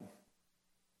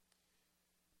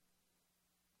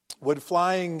When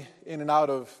flying in and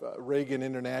out of Reagan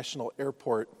International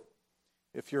Airport,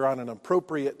 if you're on an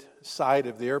appropriate side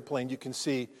of the airplane, you can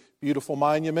see beautiful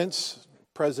monuments,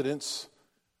 presidents,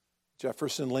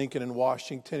 Jefferson, Lincoln, and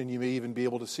Washington, and you may even be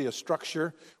able to see a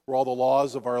structure where all the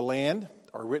laws of our land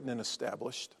are written and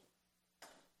established.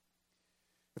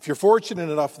 If you're fortunate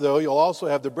enough, though, you'll also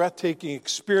have the breathtaking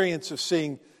experience of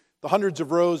seeing the hundreds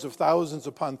of rows of thousands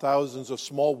upon thousands of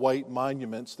small white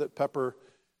monuments that pepper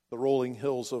the rolling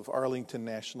hills of Arlington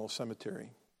National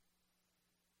Cemetery.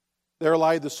 There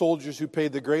lie the soldiers who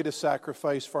paid the greatest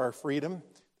sacrifice for our freedom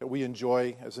that we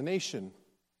enjoy as a nation.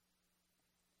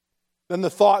 Then the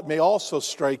thought may also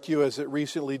strike you, as it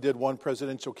recently did one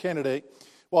presidential candidate,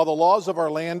 while the laws of our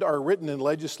land are written and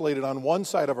legislated on one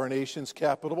side of our nation's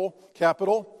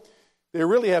capital, they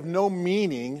really have no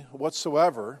meaning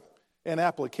whatsoever and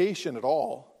application at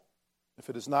all if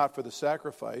it is not for the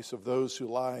sacrifice of those who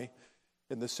lie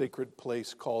in the sacred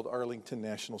place called Arlington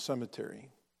National Cemetery.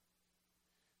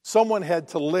 Someone had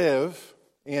to live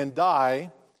and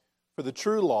die for the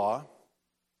true law,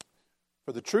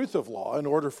 for the truth of law, in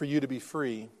order for you to be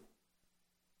free.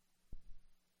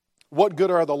 What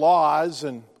good are the laws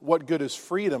and what good is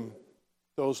freedom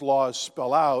those laws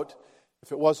spell out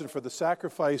if it wasn't for the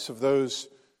sacrifice of those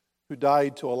who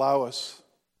died to allow us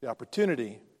the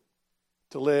opportunity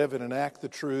to live and enact the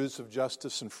truths of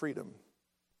justice and freedom?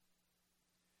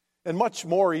 And much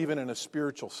more even in a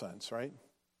spiritual sense, right?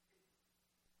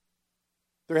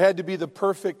 There had to be the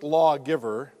perfect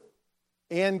lawgiver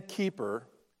and keeper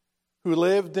who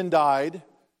lived and died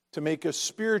to make us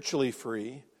spiritually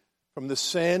free from the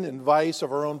sin and vice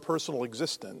of our own personal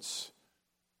existence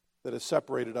that has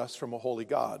separated us from a holy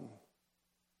God.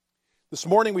 This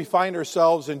morning we find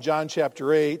ourselves in John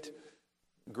chapter 8.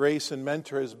 Grace and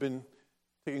Mentor has been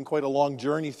taking quite a long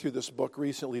journey through this book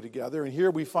recently together. And here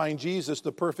we find Jesus,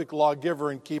 the perfect lawgiver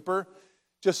and keeper,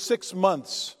 just 6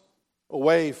 months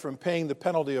away from paying the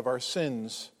penalty of our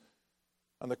sins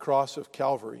on the cross of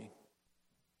Calvary.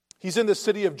 He's in the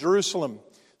city of Jerusalem,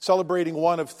 celebrating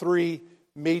one of 3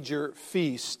 major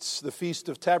feasts, the Feast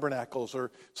of Tabernacles,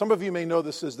 or some of you may know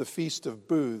this as the Feast of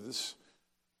Booths.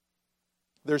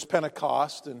 There's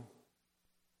Pentecost, and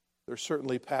there's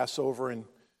certainly Passover, and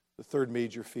the third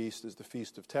major feast is the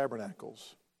Feast of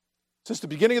Tabernacles. Since the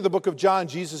beginning of the book of John,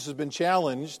 Jesus has been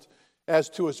challenged as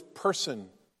to his person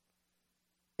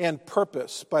and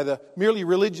purpose by the merely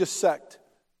religious sect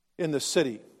in the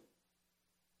city.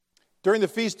 During the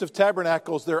Feast of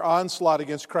Tabernacles, their onslaught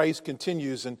against Christ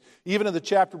continues. And even in the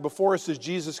chapter before us, as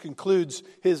Jesus concludes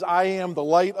his "I am the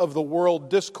light of the world"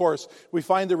 discourse, we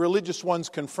find the religious ones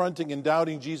confronting and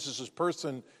doubting Jesus'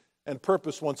 person and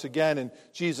purpose once again. And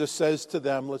Jesus says to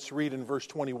them, let's read in verse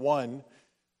 21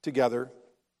 together.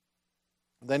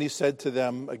 Then he said to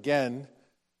them again,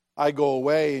 "I go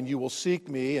away and you will seek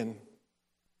me and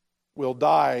will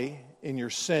die in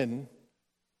your sin.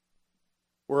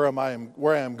 Where I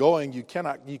am going, you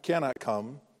cannot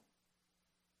come."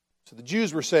 So the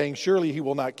Jews were saying, surely he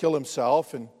will not kill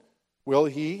himself, and will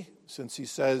he, since he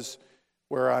says,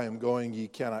 "Where I am going, ye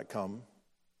cannot come"?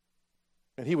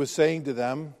 And he was saying to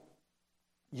them,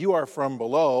 "You are from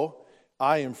below,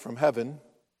 I am from heaven.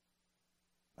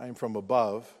 I am from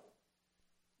above.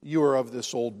 You are of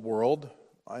this old world,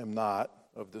 I am not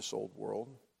of this old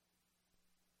world.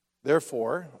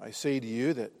 Therefore, I say to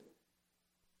you that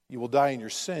you will die in your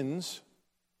sins,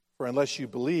 for unless you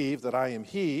believe that I am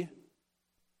he,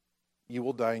 you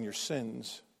will die in your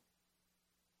sins."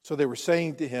 So they were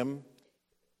saying to him,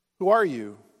 "Who are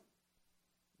you?"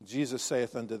 Jesus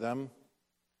saith unto them,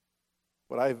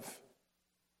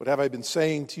 What have I been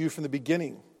saying to you from the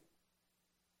beginning?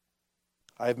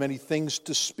 I have many things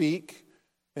to speak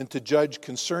and to judge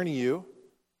concerning you,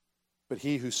 but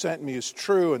he who sent me is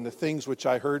true, and the things which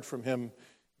I heard from him,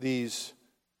 these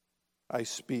I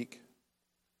speak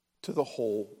to the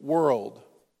whole world.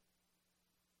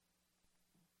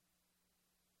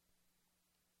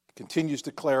 He continues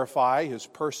to clarify his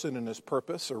person and his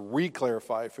purpose, or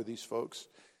re-clarify for these folks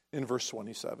in verse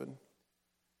 27.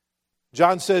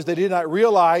 John says they did not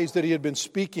realize that he had been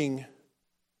speaking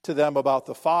to them about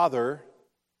the Father.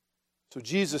 So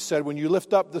Jesus said, when you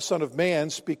lift up the Son of Man,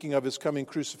 speaking of his coming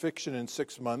crucifixion in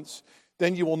 6 months,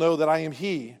 then you will know that I am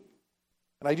he.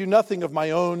 And I do nothing of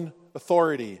my own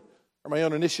authority or my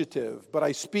own initiative, but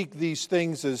I speak these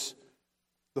things as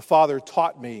the Father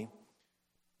taught me.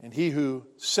 And he who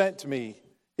sent me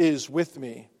is with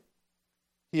me.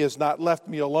 He has not left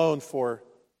me alone, for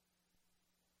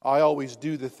I always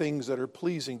do the things that are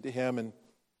pleasing to him. And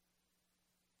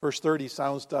verse 30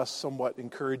 sounds to us somewhat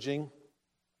encouraging.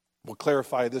 We'll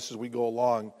clarify this as we go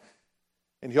along.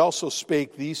 And he also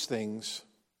spake these things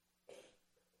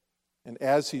And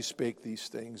as he spake these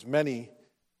things, many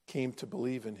came to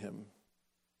believe in him.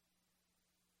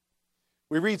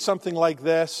 We read something like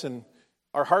this, and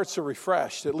our hearts are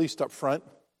refreshed, at least up front.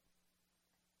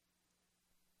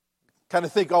 Kind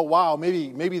of think, oh wow,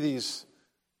 maybe these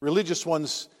religious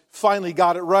ones finally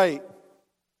got it right.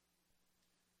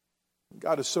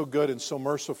 God is so good and so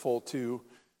merciful to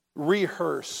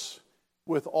rehearse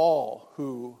with all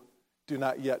who do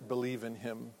not yet believe in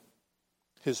him,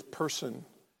 his person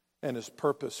and his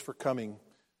purpose for coming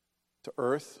to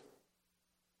earth.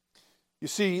 You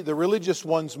see, the religious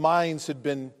ones' minds had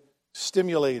been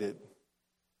stimulated.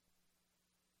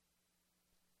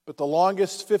 But the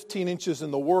longest 15 inches in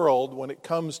the world when it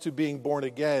comes to being born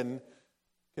again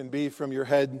can be from your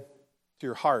head to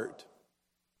your heart.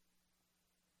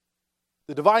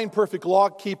 The divine perfect law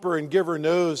keeper and giver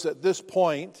knows at this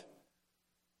point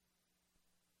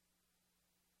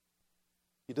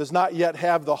he does not yet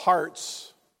have the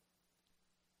hearts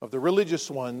of the religious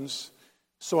ones.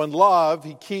 So in love,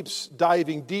 he keeps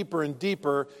diving deeper and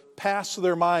deeper past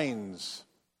their minds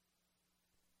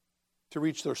to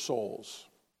reach their souls.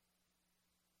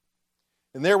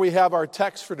 And there we have our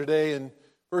text for today in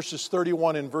verses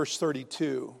 31 and verse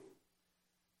 32.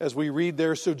 As we read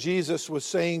there, so Jesus was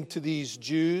saying to these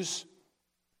Jews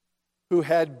who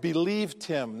had believed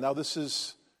him. Now this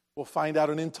is, we'll find out,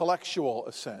 an intellectual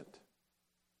assent,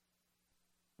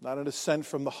 not an assent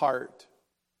from the heart.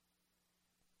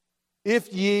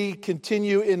 If ye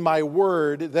continue in my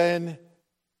word, then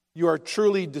you are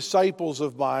truly disciples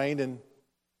of mine, and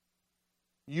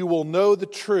you will know the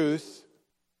truth,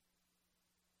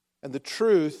 and the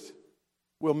truth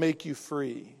will make you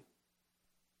free.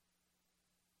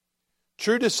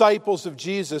 True disciples of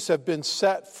Jesus have been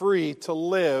set free to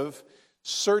live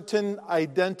certain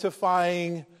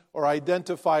identifying or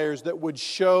identifiers that would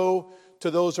show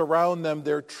to those around them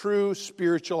their true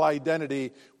spiritual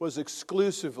identity was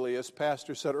exclusively, as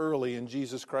Pastor said early, in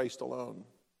Jesus Christ alone.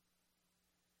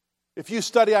 If you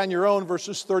study on your own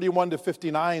verses 31 to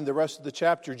 59, the rest of the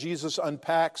chapter, Jesus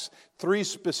unpacks three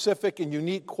specific and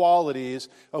unique qualities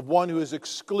of one who is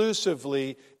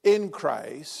exclusively in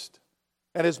Christ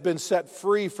and has been set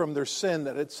free from their sin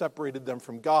that had separated them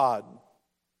from God.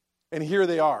 And here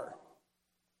they are.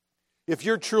 If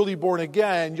you're truly born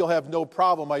again, you'll have no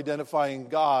problem identifying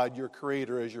God, your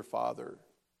Creator, as your Father.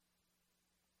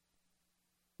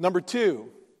 Number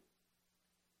two,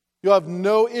 you'll have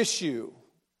no issue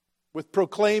with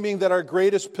proclaiming that our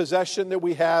greatest possession that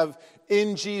we have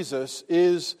in Jesus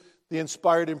is the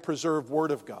inspired and preserved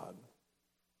Word of God.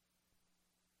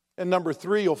 And number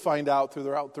three, you'll find out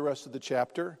throughout the rest of the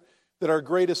chapter that our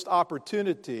greatest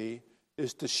opportunity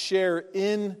is to share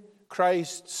in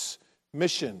Christ's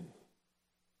mission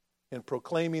in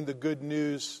proclaiming the good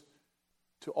news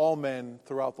to all men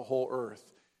throughout the whole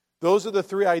earth. Those are the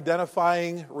three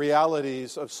identifying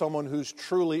realities of someone who's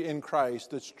truly in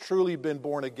Christ, that's truly been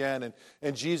born again.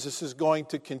 And Jesus is going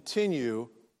to continue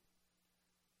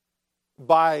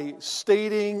by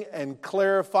stating and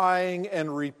clarifying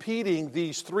and repeating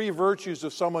these three virtues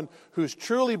of someone who's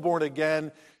truly born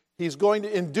again. He's going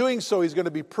to, in doing so, he's going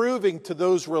to be proving to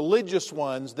those religious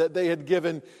ones that they had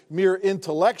given mere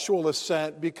intellectual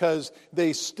assent because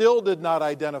they still did not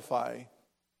identify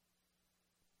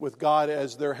with God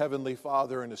as their heavenly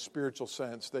Father in a spiritual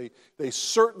sense. They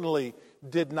certainly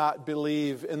did not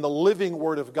believe in the living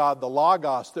Word of God, the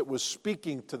Logos that was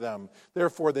speaking to them.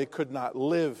 Therefore, they could not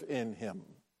live in Him.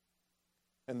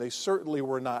 And they certainly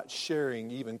were not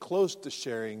sharing, even close to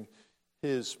sharing,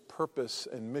 His purpose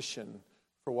and mission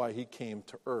for why He came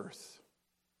to earth.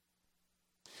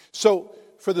 So,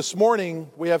 for this morning,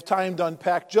 we have time to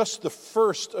unpack just the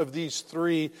first of these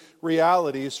three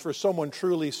realities for someone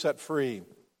truly set free.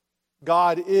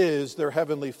 God is their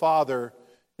heavenly Father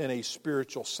in a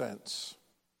spiritual sense.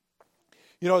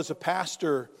 You know, as a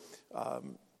pastor,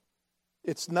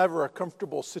 it's never a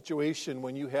comfortable situation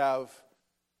when you have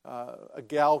a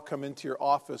gal come into your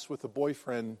office with a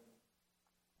boyfriend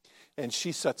and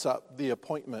she sets up the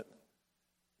appointment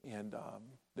and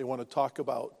they want to talk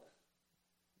about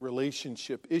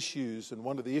relationship issues. And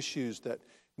one of the issues that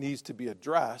needs to be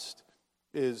addressed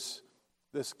is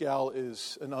this gal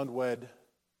is an unwed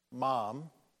mom,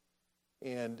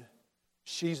 and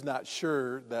she's not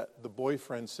sure that the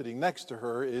boyfriend sitting next to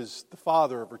her is the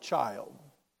father of her child.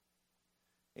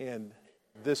 And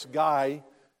this guy,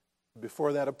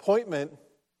 before that appointment,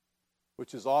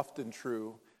 which is often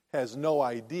true, has no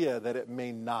idea that it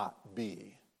may not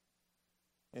be.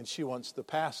 And she wants the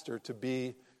pastor to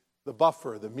be the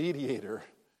buffer, the mediator,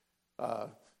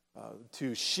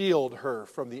 to shield her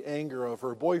from the anger of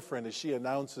her boyfriend as she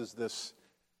announces this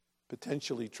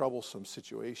potentially troublesome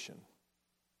situation.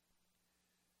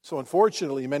 So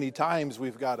unfortunately, many times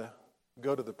we've got to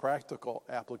go to the practical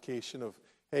application of,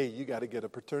 hey, you got to get a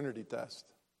paternity test.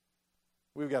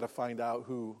 We've got to find out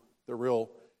who the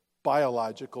real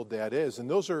biological dad is. And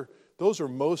those are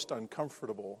most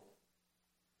uncomfortable.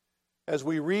 As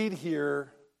we read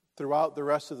here throughout the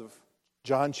rest of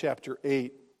John chapter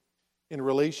 8, in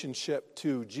relationship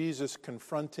to Jesus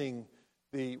confronting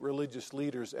the religious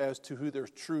leaders as to who their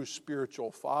true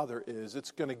spiritual father is,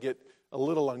 it's going to get a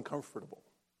little uncomfortable.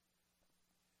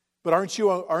 But aren't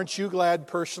you glad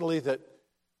personally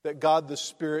that God the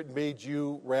Spirit made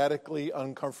you radically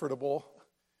uncomfortable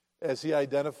as He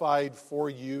identified for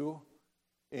you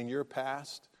in your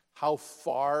past how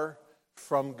far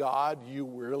from God you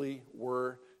really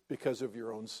were because of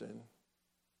your own sin?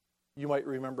 You might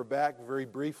remember back very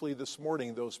briefly this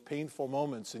morning those painful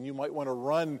moments, and you might want to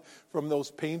run from those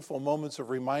painful moments of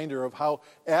reminder of how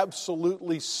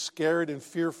absolutely scared and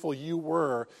fearful you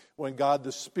were when God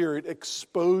the Spirit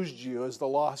exposed you as the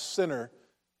lost sinner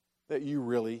that you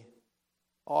really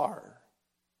are.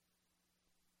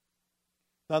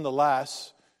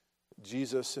 Nonetheless,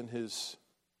 Jesus, in His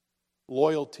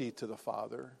loyalty to the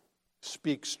Father,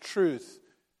 speaks truth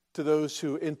to those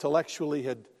who intellectually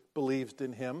had believed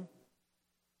in Him,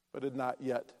 but had not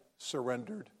yet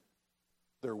surrendered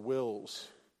their wills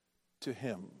to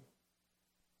Him.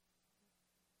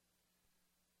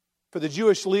 For the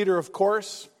Jewish leader, of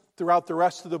course, throughout the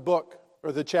rest of the book,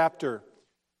 or the chapter,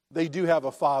 they do have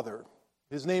a father.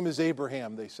 His name is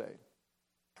Abraham, they say.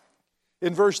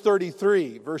 In verse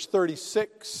 33, verse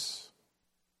 36,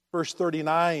 verse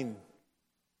 39,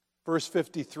 verse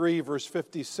 53, verse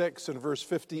 56, and verse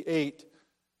 58,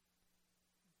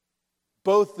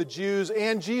 both the Jews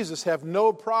and Jesus have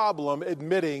no problem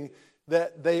admitting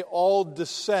that they all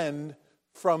descend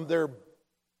from their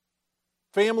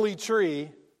family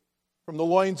tree from the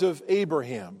loins of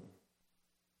Abraham.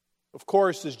 Of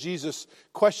course, as Jesus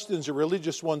questions a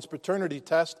religious one's paternity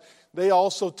test, they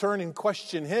also turn and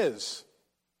question his.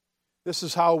 This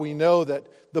is how we know that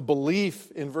the belief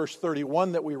in verse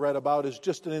 31 that we read about is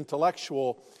just an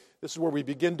intellectual. This is where we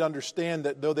begin to understand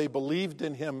that though they believed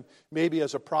in him maybe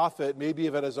as a prophet, maybe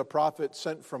even as a prophet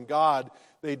sent from God,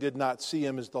 they did not see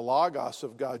him as the Logos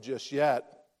of God just yet.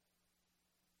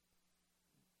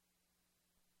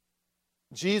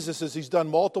 Jesus, as he's done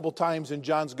multiple times in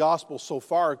John's gospel so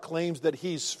far, claims that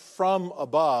he's from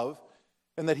above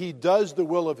and that he does the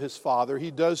will of his Father.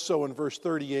 He does so in verse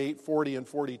 38, 40, and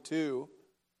 42.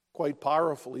 Quite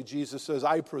powerfully, Jesus says,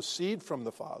 I proceed from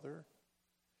the Father.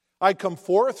 I come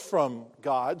forth from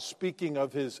God, speaking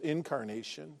of his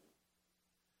incarnation.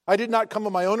 I did not come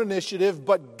on my own initiative,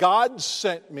 but God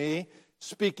sent me,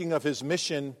 speaking of his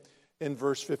mission in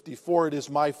verse 54. It is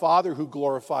my Father who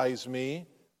glorifies me.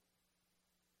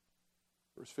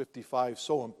 Verse 55,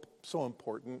 so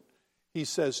important. He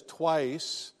says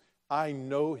twice, I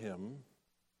know him,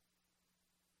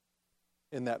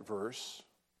 in that verse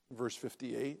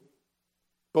 58.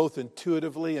 Both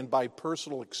intuitively and by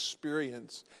personal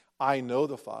experience, I know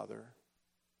the Father.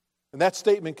 And that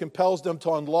statement compels them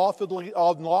to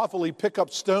unlawfully pick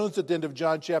up stones at the end of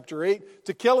John chapter 8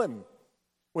 to kill him.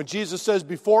 When Jesus says,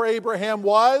 before Abraham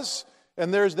was,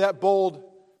 and there's that bold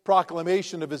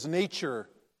proclamation of his nature,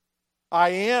 I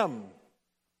am.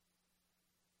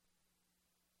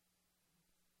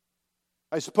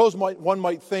 I suppose one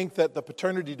might think that the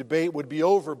paternity debate would be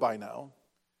over by now,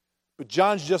 but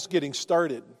John's just getting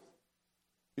started.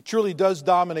 It truly does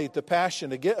dominate the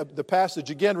passage.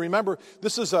 Again, remember,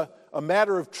 this is a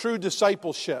matter of true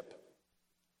discipleship.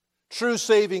 True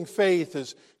saving faith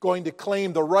is going to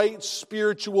claim the right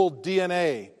spiritual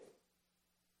DNA.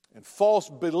 And false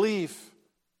belief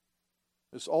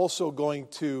is also going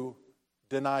to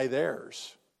deny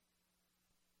theirs.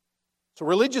 So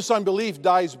religious unbelief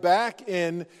dives back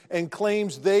in and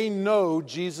claims they know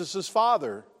Jesus'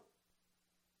 Father.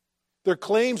 Their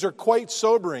claims are quite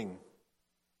sobering.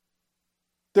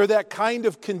 They're that kind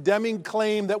of condemning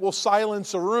claim that will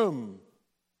silence a room.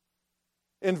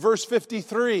 In verse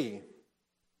 53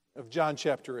 of John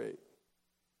chapter 8,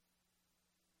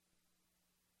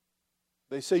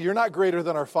 they say, you're not greater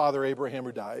than our father Abraham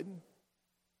who died.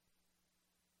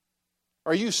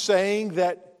 Are you saying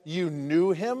that you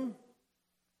knew him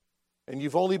and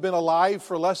you've only been alive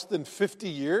for less than 50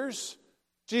 years,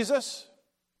 Jesus?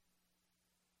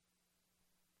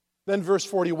 Then verse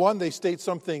 41, they state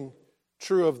something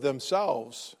true of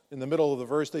themselves. In the middle of the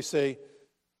verse, they say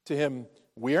to him,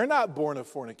 we are not born of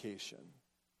fornication.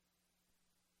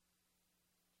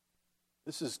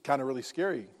 This is kind of really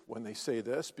scary when they say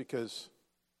this, because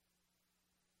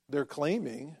they're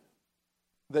claiming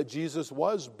that Jesus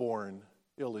was born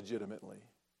illegitimately.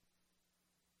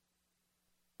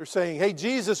 They're saying, hey,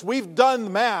 Jesus, we've done the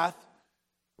math.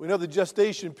 We know the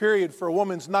gestation period for a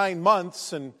woman's 9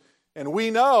 months, and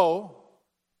we know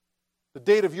the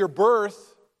date of your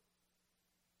birth.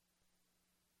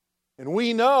 And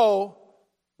we know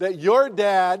that your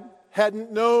dad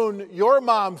hadn't known your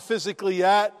mom physically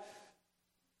yet.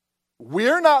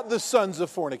 We're not the sons of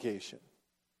fornication.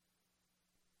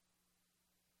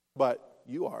 But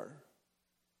you are.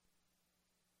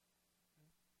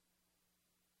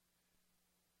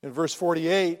 In verse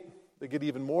 48, they get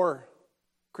even more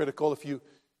critical. If you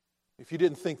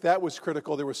didn't think that was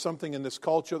critical, there was something in this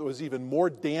culture that was even more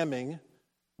damning,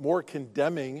 more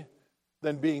condemning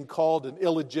than being called an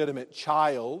illegitimate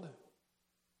child.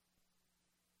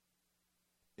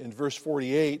 In verse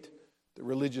 48, the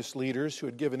religious leaders who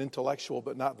had given intellectual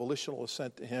but not volitional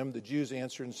assent to him, the Jews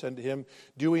answered and said to him,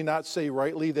 "Do we not say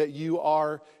rightly that you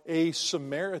are a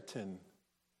Samaritan?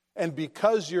 And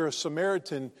because you're a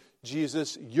Samaritan,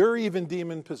 Jesus, you're even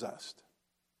demon-possessed."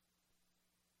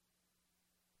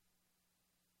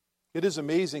 It is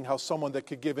amazing how someone that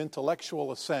could give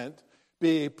intellectual assent,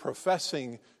 be a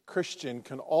professing Christian,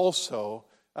 can also,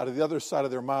 out of the other side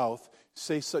of their mouth,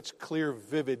 say such clear,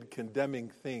 vivid, condemning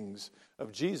things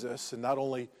of Jesus, and not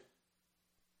only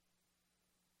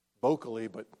vocally,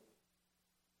 but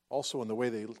also in the way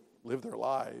they live their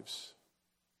lives.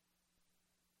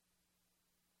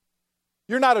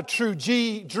 You're not a true Jew,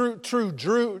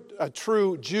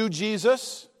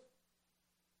 Jesus.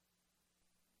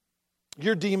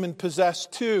 You're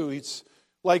demon-possessed too. It's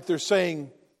like they're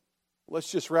saying, let's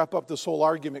just wrap up this whole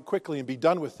argument quickly and be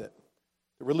done with it.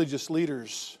 The religious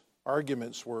leaders'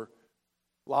 arguments were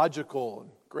logical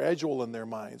and gradual in their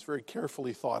minds, very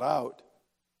carefully thought out,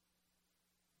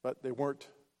 but they weren't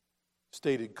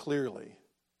stated clearly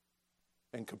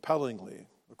and compellingly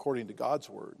according to God's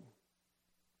word.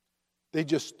 They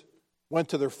just went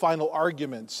to their final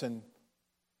arguments and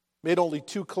made only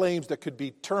two claims that could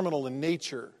be terminal in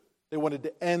nature. They wanted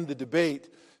to end the debate,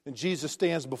 and Jesus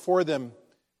stands before them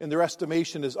in their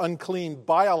estimation as unclean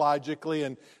biologically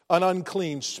and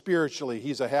unclean spiritually.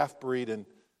 He's a half-breed and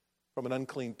from an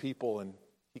unclean people, and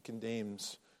he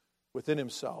condemns within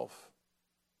himself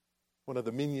one of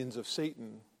the minions of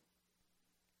Satan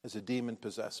as a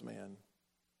demon-possessed man.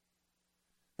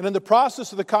 And in the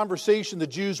process of the conversation, the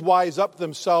Jews wise up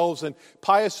themselves and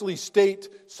piously state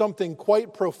something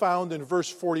quite profound in verse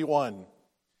 41.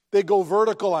 They go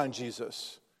vertical on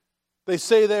Jesus. They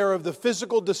say they are of the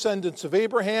physical descendants of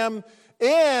Abraham,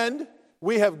 and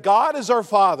we have God as our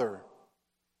Father.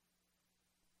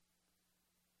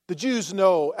 The Jews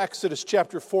know Exodus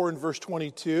chapter 4 and verse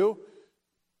 22,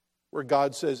 where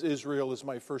God says, "Israel is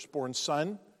my firstborn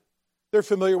son." They're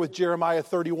familiar with Jeremiah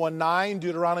 31:9,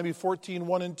 Deuteronomy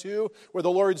 14:1 and 2, where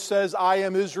the Lord says, "I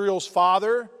am Israel's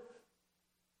father."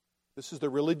 This is the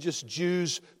religious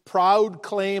Jews' proud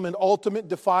claim and ultimate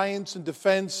defiance and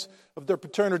defense of their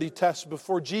paternity test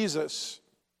before Jesus.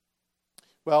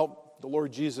 Well, the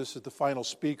Lord Jesus is the final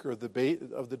speaker of the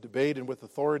debate, and with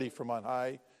authority from on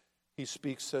high, he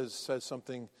speaks, says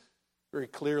something very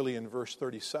clearly in verse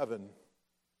 37.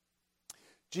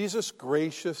 Jesus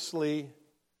graciously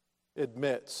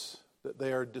admits that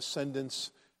they are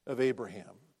descendants of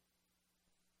Abraham.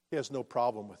 He has no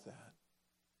problem with that.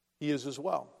 He is as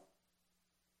well.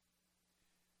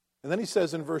 And then he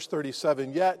says in verse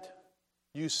 37, "Yet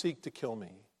you seek to kill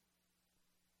me."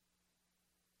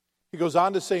 He goes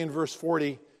on to say in verse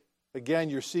 40, "Again,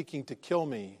 you're seeking to kill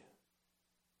me.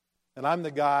 And I'm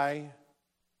the guy,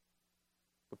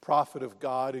 the prophet of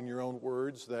God, in your own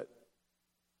words, that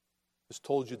has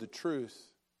told you the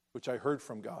truth, which I heard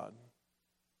from God."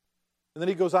 And then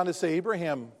he goes on to say,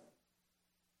 Abraham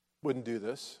wouldn't do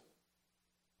this.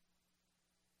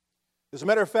 As a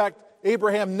matter of fact,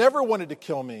 Abraham never wanted to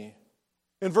kill me.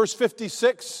 In verse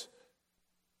 56,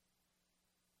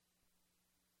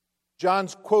 John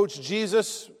quotes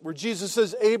Jesus, where Jesus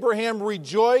says, "Abraham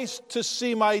rejoiced to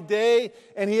see my day,"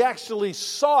 and he actually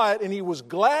saw it and he was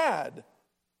glad.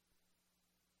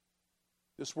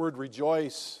 This word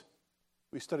rejoice,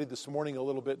 we studied this morning a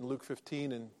little bit in Luke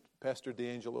 15 in Pastor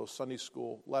D'Angelo's Sunday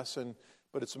school lesson,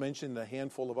 but it's mentioned a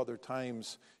handful of other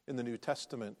times in the New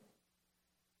Testament.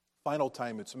 Final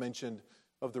time it's mentioned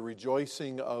of the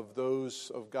rejoicing of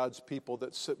those of God's people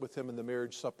that sit with him in the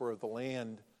marriage supper of the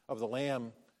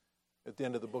Lamb at the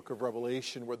end of the book of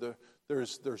Revelation, where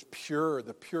there's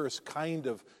the purest kind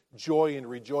of joy and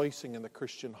rejoicing in the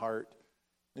Christian heart.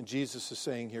 And Jesus is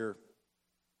saying here,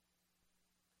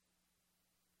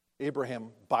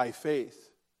 Abraham, by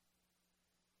faith,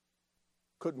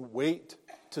 couldn't wait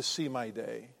to see my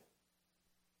day.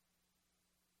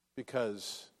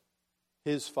 because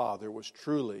his father was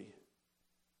truly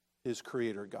his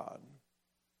creator God.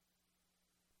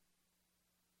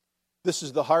 This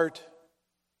is the heart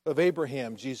of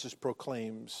Abraham, Jesus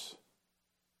proclaims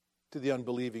to the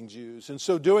unbelieving Jews. In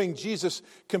so doing, Jesus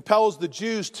compels the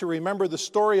Jews to remember the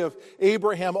story of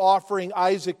Abraham offering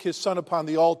Isaac, his son, upon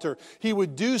the altar. He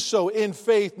would do so in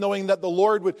faith, knowing that the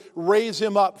Lord would raise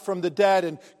him up from the dead,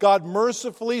 and God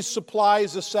mercifully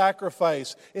supplies a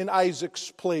sacrifice in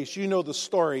Isaac's place. You know the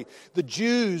story. The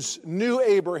Jews knew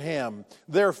Abraham,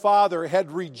 their father,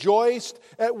 had rejoiced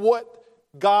at what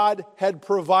God had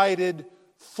provided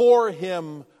for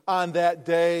him on that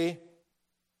day,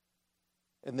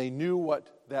 and they knew what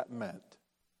that meant.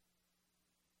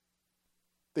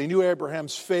 They knew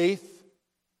Abraham's faith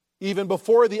even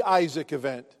before the Isaac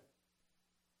event.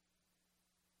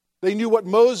 They knew what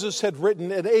Moses had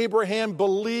written, and Abraham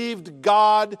believed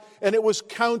God, and it was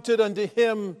counted unto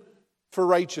him for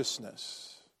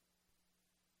righteousness.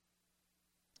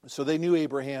 So they knew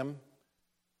Abraham,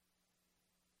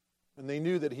 and they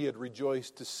knew that he had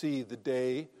rejoiced to see the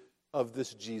day of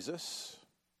this Jesus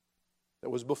that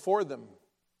was before them.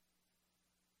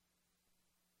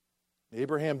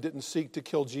 Abraham didn't seek to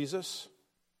kill Jesus.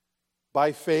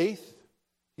 By faith,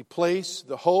 he placed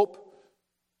the hope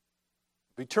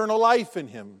of eternal life in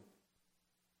him.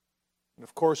 And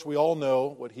of course, we all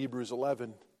know what Hebrews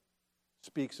 11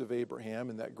 speaks of Abraham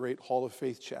in that great Hall of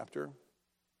Faith chapter.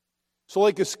 So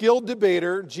like a skilled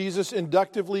debater, Jesus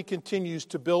inductively continues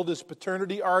to build his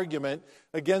paternity argument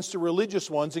against the religious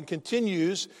ones and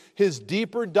continues his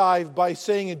deeper dive by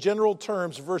saying in general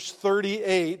terms, verse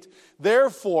 38,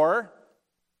 therefore,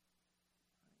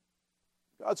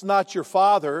 God's not your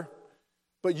father,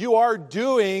 but you are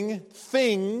doing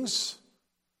things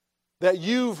that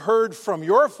you've heard from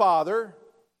your father.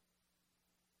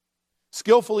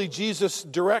 Skillfully, Jesus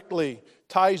directly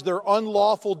ties their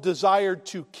unlawful desire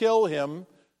to kill him,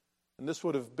 and this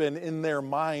would have been in their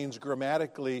minds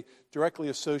grammatically directly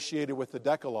associated with the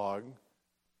Decalogue,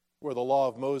 where the law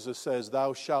of Moses says,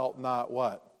 thou shalt not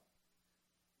what?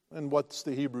 And what's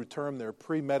the Hebrew term there?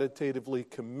 Premeditatively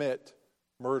commit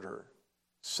murder.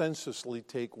 Senselessly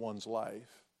take one's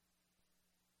life.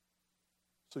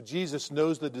 So Jesus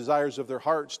knows the desires of their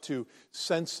hearts to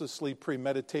senselessly,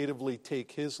 premeditatively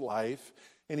take his life.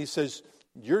 And he says,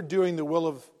 you're doing the will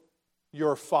of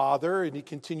your Father. And he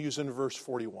continues in verse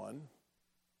 41.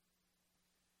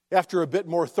 After a bit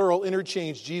more thorough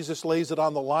interchange, Jesus lays it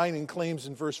on the line and claims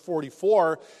in verse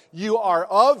 44, you are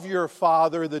of your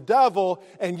father, the devil,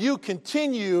 and you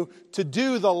continue to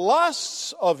do the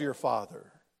lusts of your father.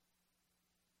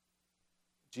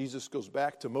 Jesus goes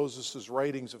back to Moses'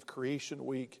 writings of Creation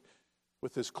Week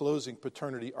with his closing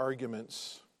paternity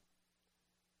arguments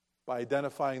by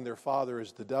identifying their father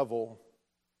as the devil,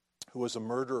 who was a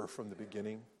murderer from the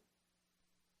beginning.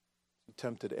 He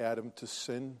tempted Adam to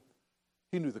sin.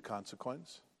 He knew the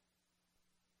consequence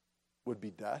would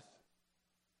be death.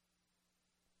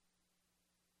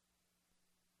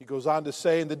 He goes on to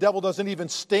say, and the devil doesn't even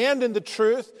stand in the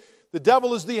truth. The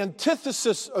devil is the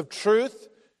antithesis of truth.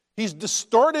 He's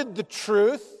distorted the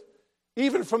truth,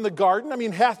 even from the garden. I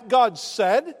mean, hath God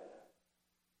said,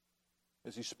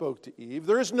 as he spoke to Eve,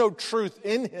 there is no truth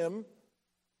in him.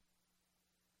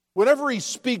 Whenever he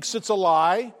speaks, it's a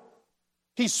lie.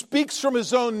 He speaks from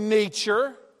his own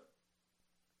nature.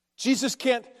 Jesus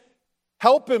can't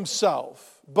help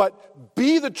himself but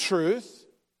be the truth,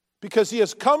 because he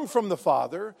has come from the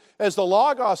Father as the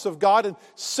Logos of God, and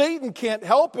Satan can't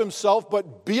help himself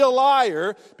but be a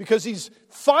liar because he's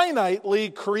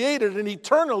finitely created and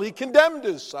eternally condemned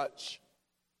as such.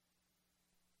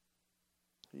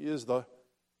 He is the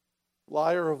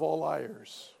liar of all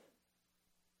liars.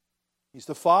 He's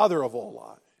the father of all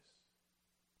lies.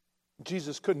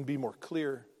 Jesus couldn't be more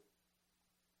clear.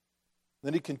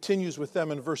 Then he continues with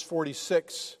them in verse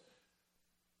 46.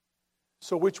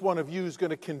 So which one of you is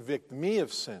going to convict me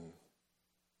of sin?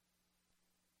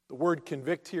 The word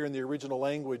convict here in the original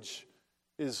language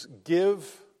is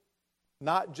give,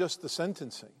 not just the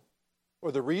sentencing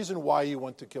or the reason why you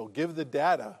want to kill. Give the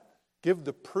data, give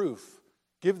the proof,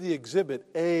 give the exhibit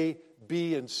A,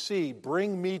 B, and C.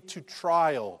 Bring me to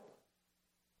trial.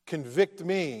 Convict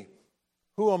me.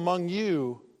 Who among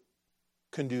you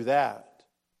can do that?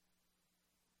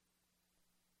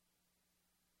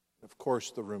 Of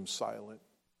course, the room's silent.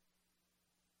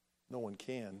 No one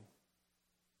can.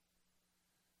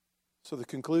 So the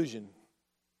conclusion.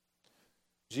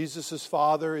 Jesus'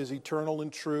 Father is eternal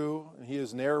and true, and he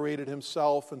has narrated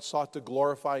himself and sought to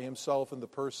glorify himself in the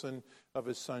person of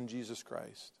his Son, Jesus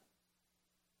Christ.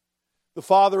 The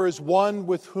Father is one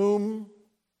with whom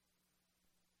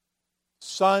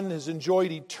Son has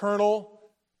enjoyed eternal,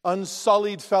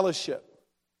 unsullied fellowship.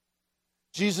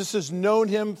 Jesus has known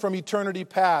him from eternity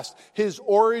past. His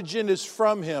origin is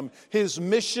from him. His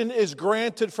mission is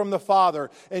granted from the Father.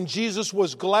 And Jesus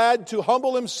was glad to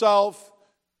humble himself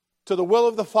to the will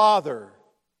of the Father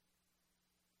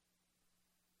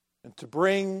and to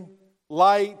bring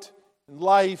light and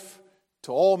life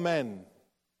to all men.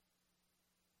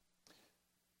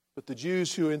 But the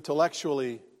Jews who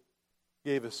intellectually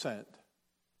gave assent,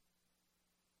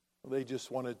 they just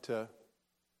wanted to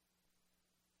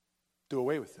do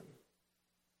away with him.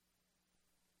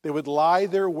 They would lie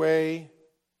their way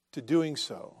to doing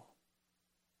so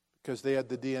because they had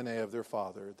the DNA of their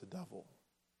father, the devil.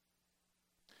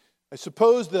 I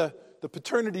suppose the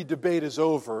paternity debate is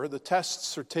over, the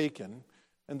tests are taken,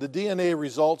 and the DNA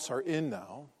results are in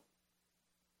now.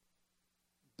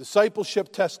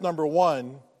 Discipleship test number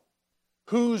 1,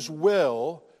 whose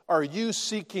will are you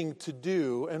seeking to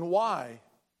do and why?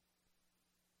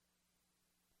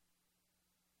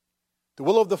 The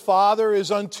will of the Father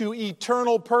is unto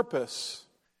eternal purpose,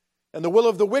 and the will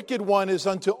of the wicked one is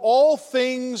unto all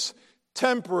things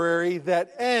temporary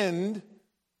that end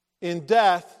in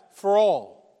death for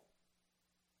all.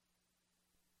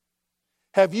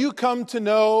 Have you come to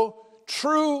know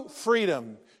true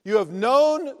freedom? You have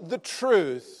known the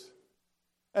truth,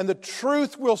 and the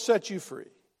truth will set you free.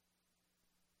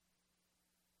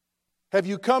 Have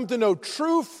you come to know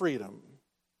true freedom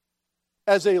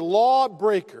as a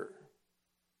lawbreaker?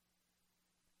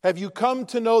 Have you come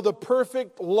to know the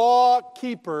perfect law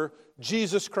keeper,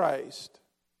 Jesus Christ?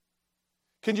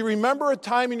 Can you remember a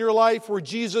time in your life where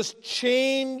Jesus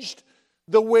changed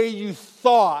the way you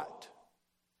thought?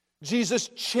 Jesus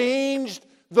changed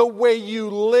the way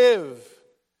you live.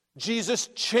 Jesus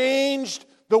changed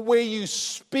the way you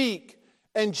speak.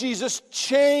 And Jesus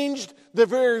changed the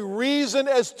very reason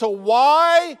as to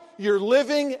why you're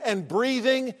living and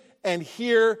breathing and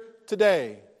here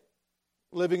today.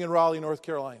 Living in Raleigh, North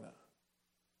Carolina.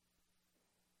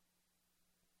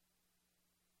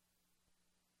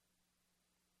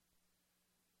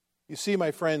 You see,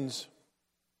 my friends,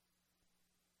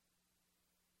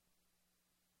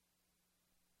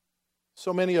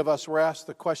 so many of us were asked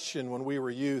the question when we were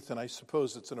youth, and I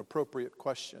suppose it's an appropriate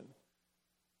question.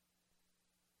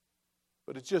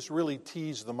 But it just really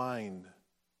teased the mind.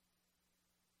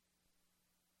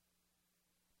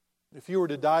 If you were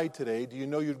to die today, do you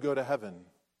know you'd go to heaven?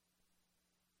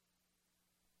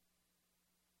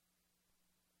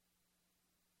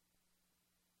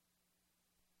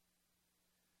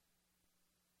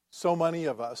 So many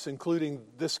of us, including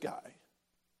this guy,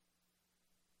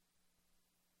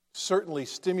 certainly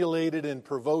stimulated and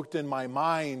provoked in my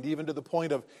mind, even to the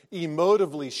point of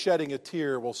emotively shedding a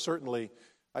tear. Well, certainly,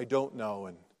 I don't know.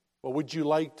 And, well, would you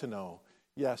like to know?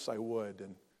 Yes, I would.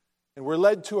 And we're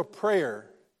led to a prayer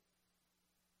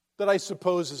that I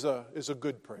suppose is a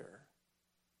good prayer.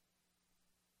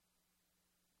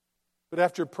 But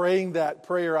after praying that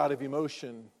prayer out of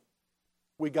emotion,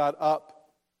 we got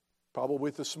up, probably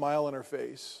with a smile on our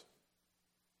face,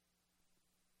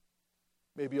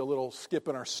 maybe a little skip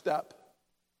in our step.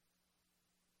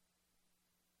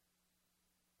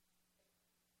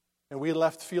 And we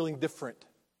left feeling different.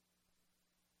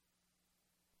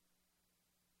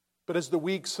 But as the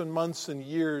weeks and months and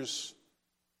years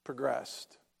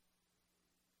progressed,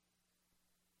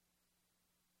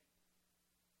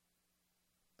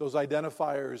 those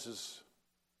identifiers as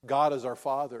God as our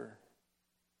Father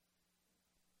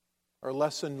are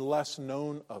less and less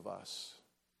known of us.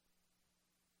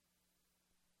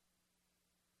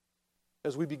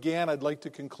 As we began, I'd like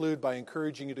to conclude by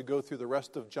encouraging you to go through the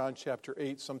rest of John chapter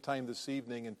 8 sometime this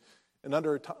evening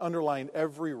and underline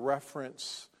every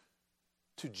reference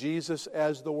to Jesus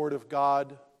as the Word of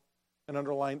God, and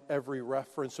underline every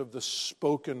reference of the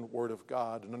spoken Word of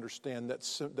God, and understand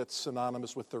that's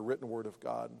synonymous with the written Word of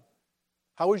God.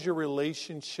 How is your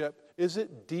relationship? Is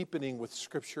it deepening with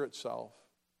Scripture itself?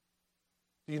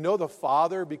 Do you know the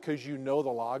Father because you know the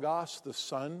Logos, the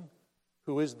Son,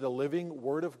 who is the living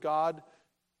Word of God?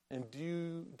 And do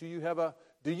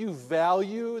you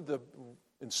value the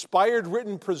inspired,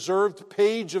 written, preserved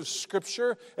page of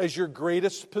Scripture as your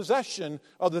greatest possession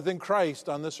other than Christ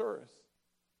on this earth?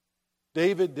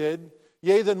 David did.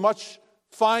 Yea, than much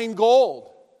fine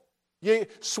gold. Yea,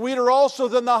 sweeter also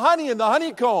than the honey and the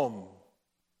honeycomb.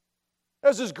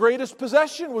 As his greatest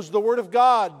possession was the Word of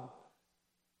God.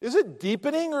 Is it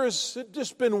deepening, or has it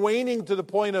just been waning to the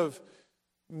point of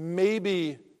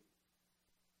maybe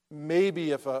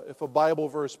if a Bible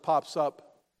verse pops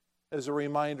up as a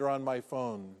reminder on my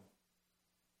phone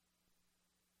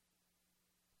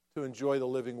to enjoy the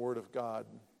living Word of God?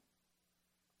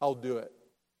 I'll do it.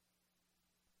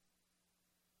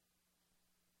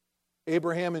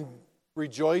 Abraham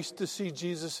rejoiced to see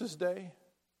Jesus' day.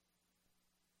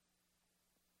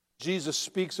 Jesus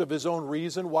speaks of his own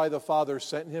reason why the Father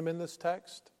sent him in this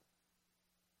text.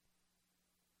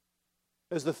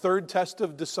 As the third test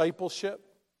of discipleship,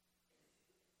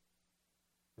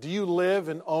 do you live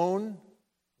and own?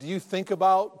 Do you think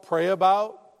about, pray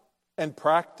about, and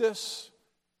practice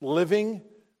living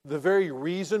the very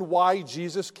reason why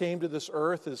Jesus came to this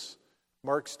earth, as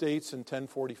Mark states in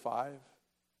 10:45?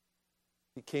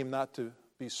 He came not to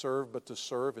be served, but to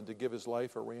serve and to give his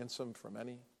life a ransom for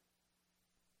many.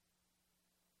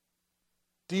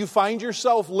 Do you find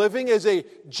yourself living as a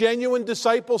genuine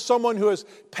disciple, someone who has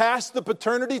passed the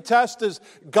paternity test as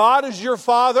God is your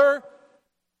Father?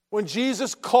 When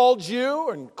Jesus called you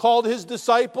and called his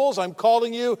disciples, I'm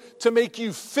calling you to make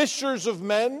you fishers of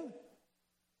men.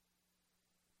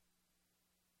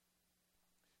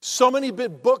 So many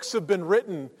books have been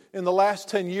written in the last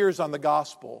 10 years on the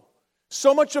gospel.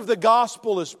 So much of the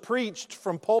gospel is preached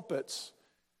from pulpits.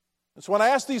 And so when I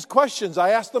ask these questions, I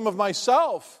ask them of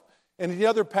myself and any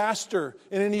other pastor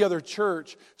in any other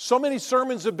church. So many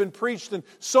sermons have been preached and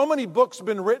so many books have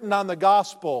been written on the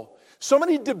gospel. So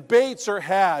many debates are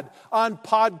had on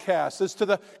podcasts as to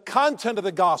the content of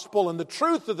the gospel and the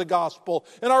truth of the gospel,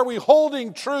 and are we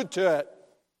holding true to it?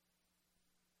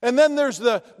 And then there's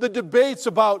the debates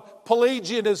about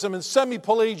Pelagianism and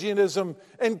semi-Pelagianism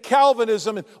and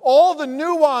Calvinism and all the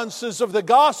nuances of the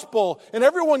gospel, and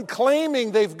everyone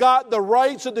claiming they've got the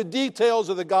rights of the details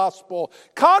of the gospel.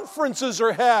 Conferences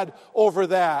are had over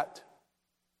that.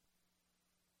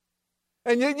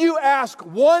 And yet you ask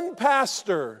one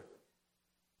pastor,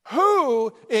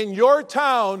 who in your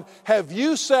town have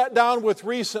you sat down with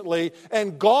recently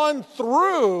and gone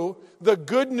through the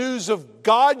good news of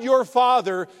God your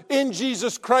Father in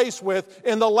Jesus Christ with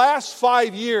in the last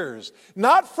 5 years?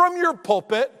 Not from your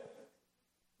pulpit,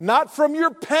 not from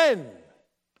your pen,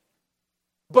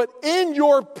 but in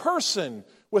your person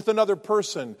with another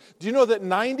person. Do you know that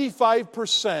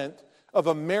 95% of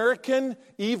American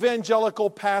evangelical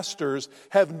pastors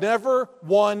have never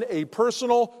won a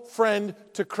personal friend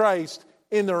to Christ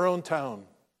in their own town?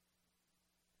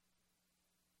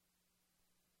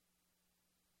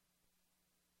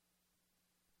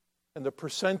 And the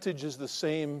percentage is the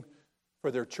same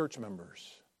for their church members.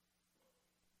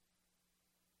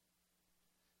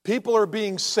 People are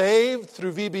being saved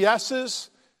through VBSs,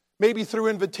 maybe through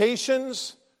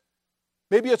invitations,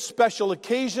 maybe at special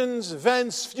occasions,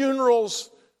 events, funerals,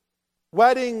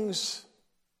 weddings.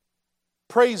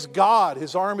 Praise God,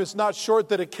 his arm is not short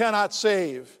that it cannot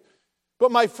save.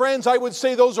 But my friends, I would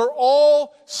say those are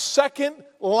all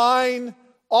second-line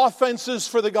offenses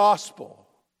for the gospel.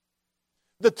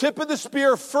 The tip of the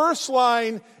spear, first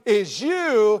line, is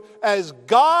you as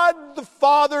God the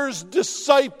Father's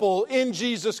disciple in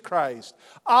Jesus Christ.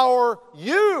 Are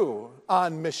you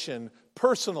on mission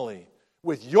personally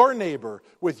with your neighbor,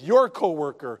 with your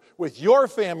coworker, with your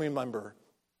family member,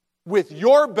 with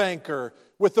your banker,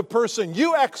 with the person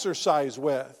you exercise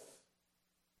with?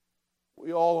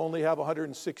 We all only have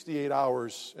 168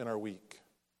 hours in our week.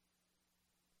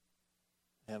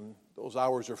 And those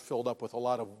hours are filled up with a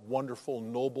lot of wonderful,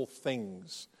 noble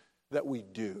things that we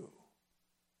do.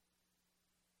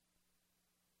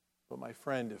 But my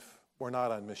friend, if we're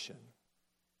not on mission,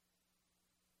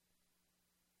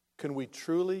 can we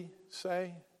truly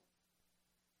say,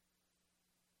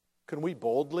 can we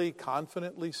boldly,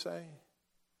 confidently say,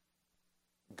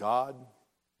 God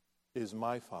is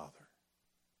my Father?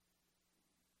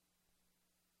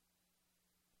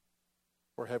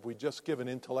 Or have we just given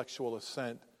intellectual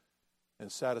assent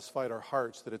and satisfied our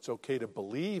hearts that it's okay to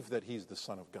believe that he's the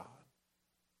Son of God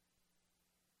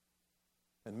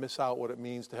and miss out what it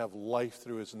means to have life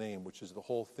through his name, which is the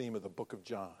whole theme of the book of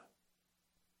John?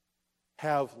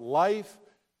 Have life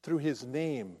through his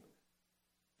name,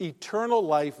 eternal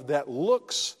life that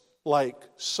looks like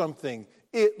something.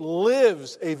 It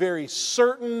lives a very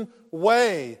certain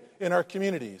way in our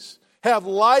communities. Have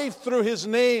life through his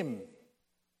name.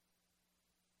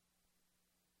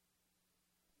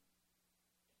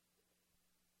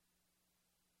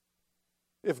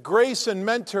 If Grace and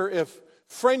Mentor, if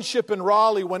Friendship in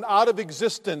Raleigh went out of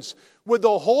existence, would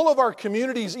the whole of our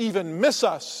communities even miss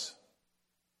us?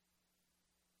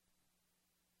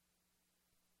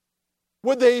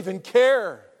 Would they even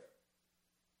care?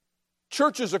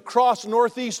 Churches across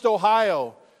Northeast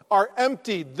Ohio are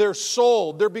emptied, they're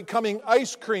sold, they're becoming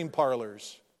ice cream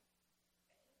parlors.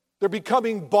 They're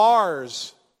becoming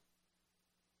bars.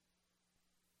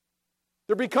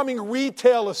 They're becoming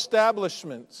retail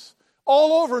establishments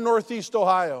all over Northeast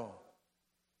Ohio.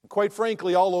 Quite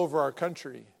frankly, all over our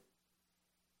country.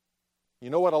 You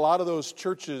know what? A lot of those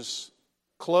churches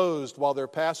closed while their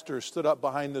pastors stood up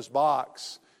behind this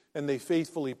box and they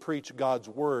faithfully preach God's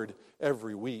word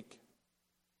every week.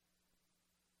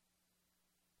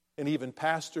 And even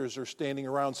pastors are standing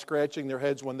around scratching their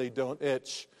heads when they don't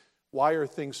itch. Why are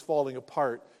things falling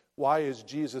apart? Why is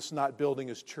Jesus not building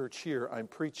his church here? I'm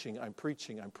preaching.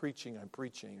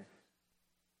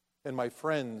 And my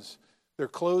friends, they're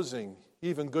closing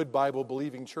even good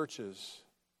Bible-believing churches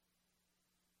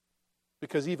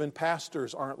because even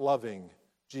pastors aren't loving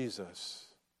Jesus.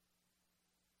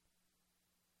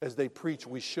 As they preach,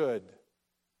 we should.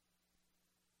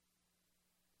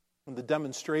 And the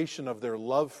demonstration of their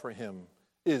love for him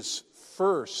is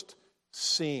first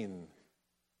seen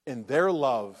in their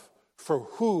love for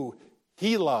who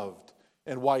he loved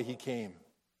and why he came.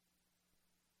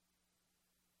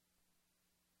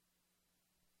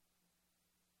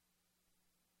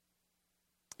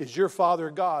 Is your Father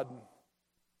God?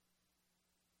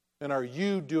 And are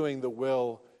you doing the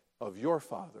will of your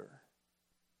Father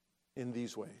in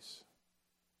these ways?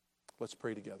 Let's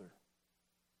pray together.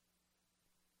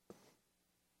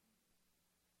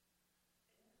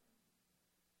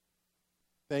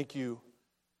 Thank you,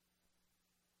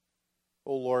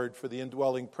 O Lord, for the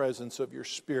indwelling presence of your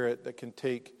Spirit that can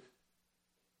take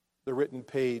the written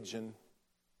page and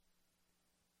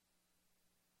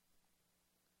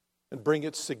bring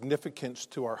its significance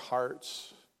to our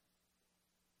hearts.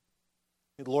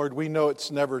 And Lord, we know it's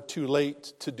never too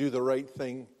late to do the right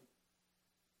thing.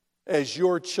 As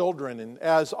your children and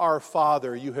as our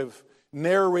Father, you have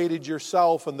narrated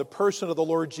yourself in the person of the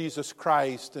Lord Jesus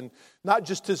Christ, and not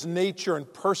just his nature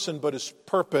and person, but his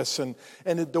purpose and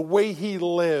the way he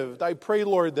lived. I pray,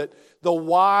 Lord, that the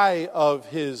why of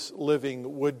his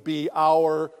living would be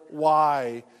our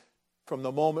why from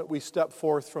the moment we step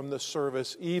forth from the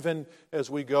service, even as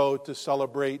we go to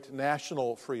celebrate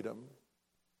national freedom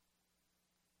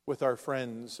with our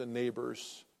friends and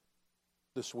neighbors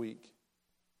this week.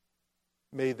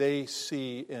 May they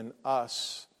see in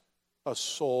us a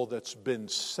soul that's been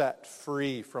set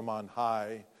free from on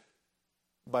high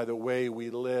by the way we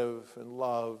live and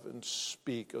love and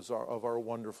speak of our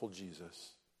wonderful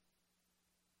Jesus.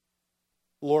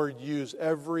 Lord, use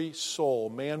every soul,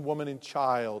 man, woman, and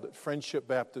child at Friendship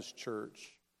Baptist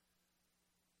Church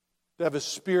to have a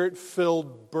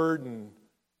Spirit-filled burden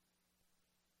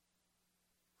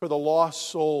for the lost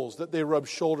souls that they rub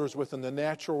shoulders with in the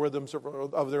natural rhythms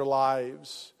of their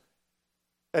lives.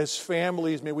 As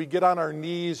families, may we get on our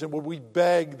knees and would we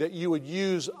beg that you would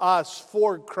use us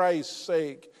for Christ's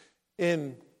sake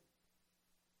in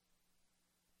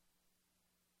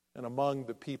and among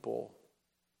the people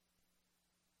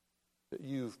that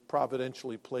you've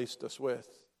providentially placed us with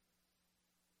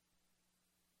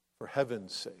for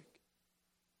heaven's sake.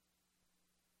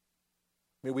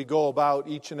 May we go about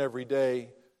each and every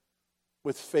day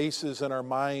with faces in our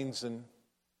minds and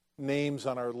names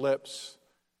on our lips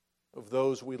of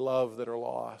those we love that are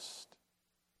lost.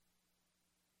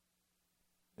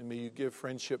 And may you give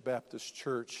Friendship Baptist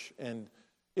Church and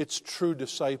its true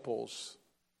disciples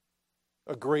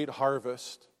a great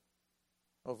harvest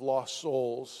of lost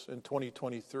souls in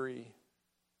 2023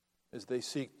 as they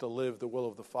seek to live the will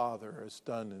of the Father as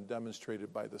done and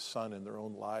demonstrated by the Son in their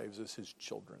own lives as his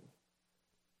children.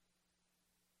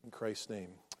 In Christ's name,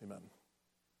 amen.